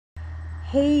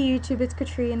Hey YouTube, it's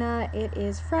Katrina. It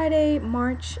is Friday,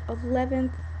 March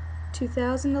 11th,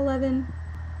 2011.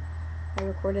 I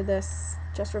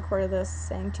just recorded this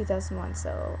saying 2001,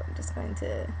 so I'm just going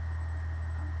to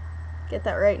get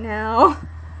that right now.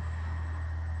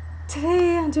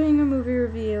 Today I'm doing a movie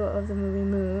review of the movie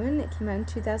Moon. It came out in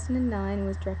 2009 and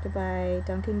was directed by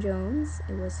Duncan.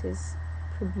 It was his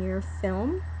premiere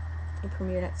film. It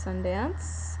premiered at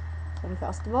Sundance Film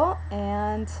Festival,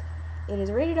 and it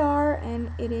is rated R,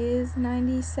 and it is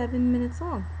 97 minutes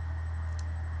long.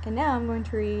 And now I'm going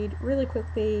to read really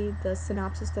quickly the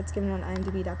synopsis that's given on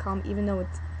imdb.com, even though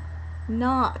it's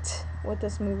not what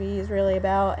this movie is really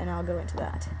about, and I'll go into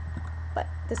that. But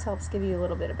this helps give you a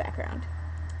little bit of background.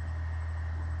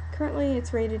 Currently,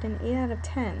 it's rated an 8 out of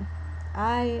 10.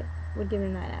 I would give it a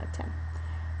 9 out of 10.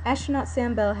 Astronaut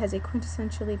Sam Bell has a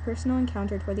quintessentially personal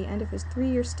encounter toward the end of his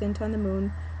 3-year stint on the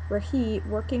moon, where he,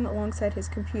 working alongside his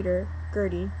computer,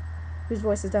 Gertie, whose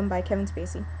voice is done by Kevin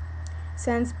Spacey,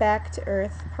 sends back to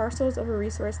Earth parcels of a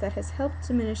resource that has helped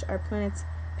diminish our planet's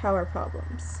power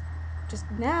problems.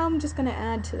 I'm just going to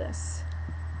add to this.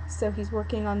 So he's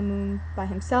working on the moon by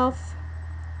himself,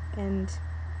 and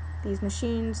these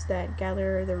machines that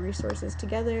gather the resources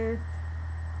together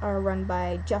are run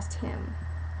by just him.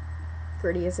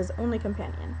 Gertie is his only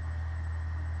companion.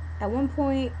 At one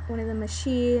point, one of the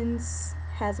machines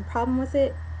has a problem with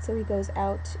it, so he goes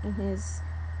out in his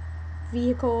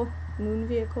moon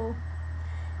vehicle,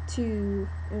 to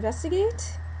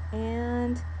investigate,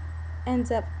 and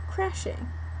ends up crashing.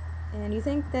 And you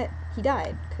think that he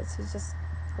died, because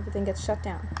everything gets shut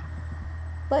down.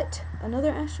 But another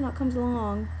astronaut comes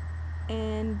along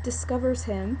and discovers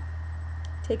him,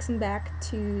 takes him back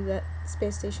to the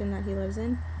space station that he lives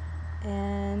in,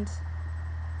 and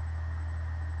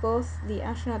both the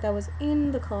astronaut that was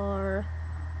in the car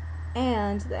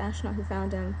and the astronaut who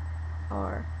found him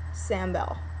are Sam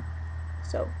Bell.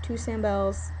 So, 2 Sam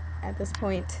Bells at this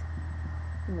point.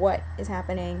 What is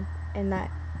happening? And that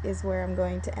is where I'm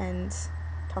going to end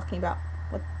talking about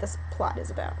what this plot is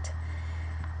about.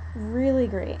 Really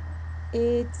great.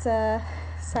 It's a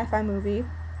sci-fi movie,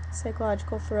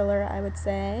 psychological thriller, I would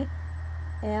say.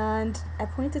 And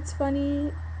at points it's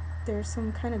funny. There's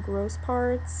some kind of gross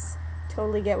parts.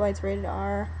 Totally get why it's rated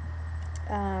R.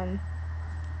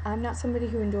 I'm not somebody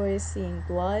who enjoys seeing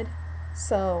blood,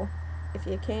 so if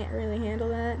you can't really handle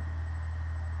that,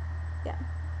 yeah,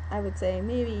 I would say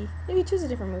maybe choose a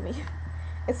different movie.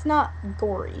 It's not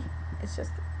gory, it's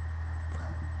just,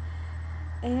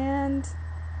 and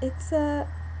it's a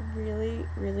really,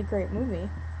 really great movie.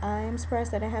 I'm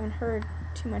surprised that I haven't heard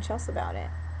too much else about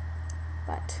it.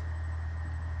 But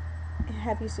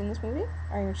have you seen this movie?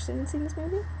 Are you interested in seeing this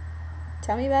movie?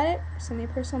 Tell me about it. Send me a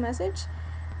personal message.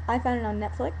 I found it on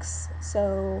Netflix,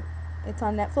 so it's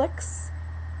on Netflix,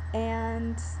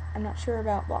 and I'm not sure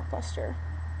about Blockbuster,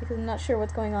 because I'm not sure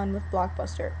what's going on with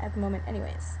Blockbuster at the moment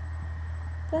anyways.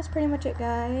 So that's pretty much it,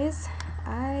 guys.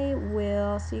 I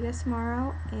will see you guys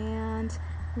tomorrow, and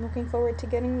I'm looking forward to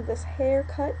getting this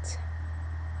haircut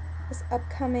this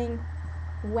upcoming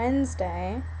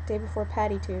Wednesday, day before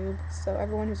PattyTube. So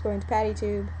everyone who's going to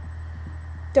PattyTube,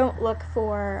 don't look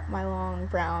for my long,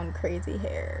 brown, crazy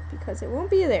hair, because it won't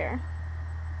be there.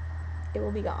 It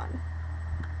will be gone.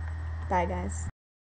 Bye, guys.